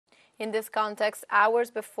In this context, hours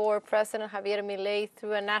before President Javier Milei,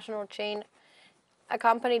 through a national chain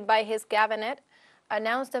accompanied by his cabinet,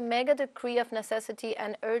 announced a mega decree of necessity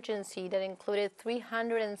and urgency that included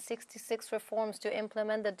 366 reforms to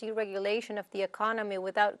implement the deregulation of the economy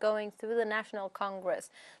without going through the National Congress.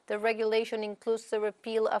 The regulation includes the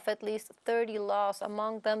repeal of at least 30 laws,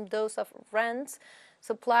 among them those of rents,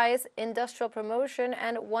 supplies, industrial promotion,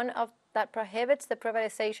 and one that prohibits the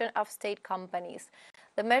privatization of state companies.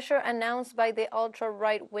 The measure announced by the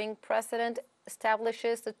ultra-right-wing president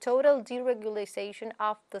establishes the total deregulation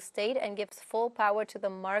of the state and gives full power to the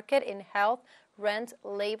market in health, rent,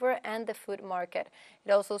 labor, and the food market.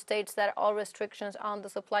 It also states that all restrictions on the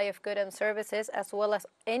supply of goods and services, as well as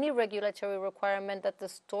any regulatory requirement that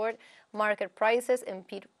distort market prices,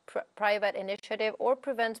 impede private initiative, or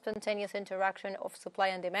prevent spontaneous interaction of supply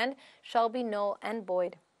and demand, shall be null and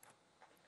void.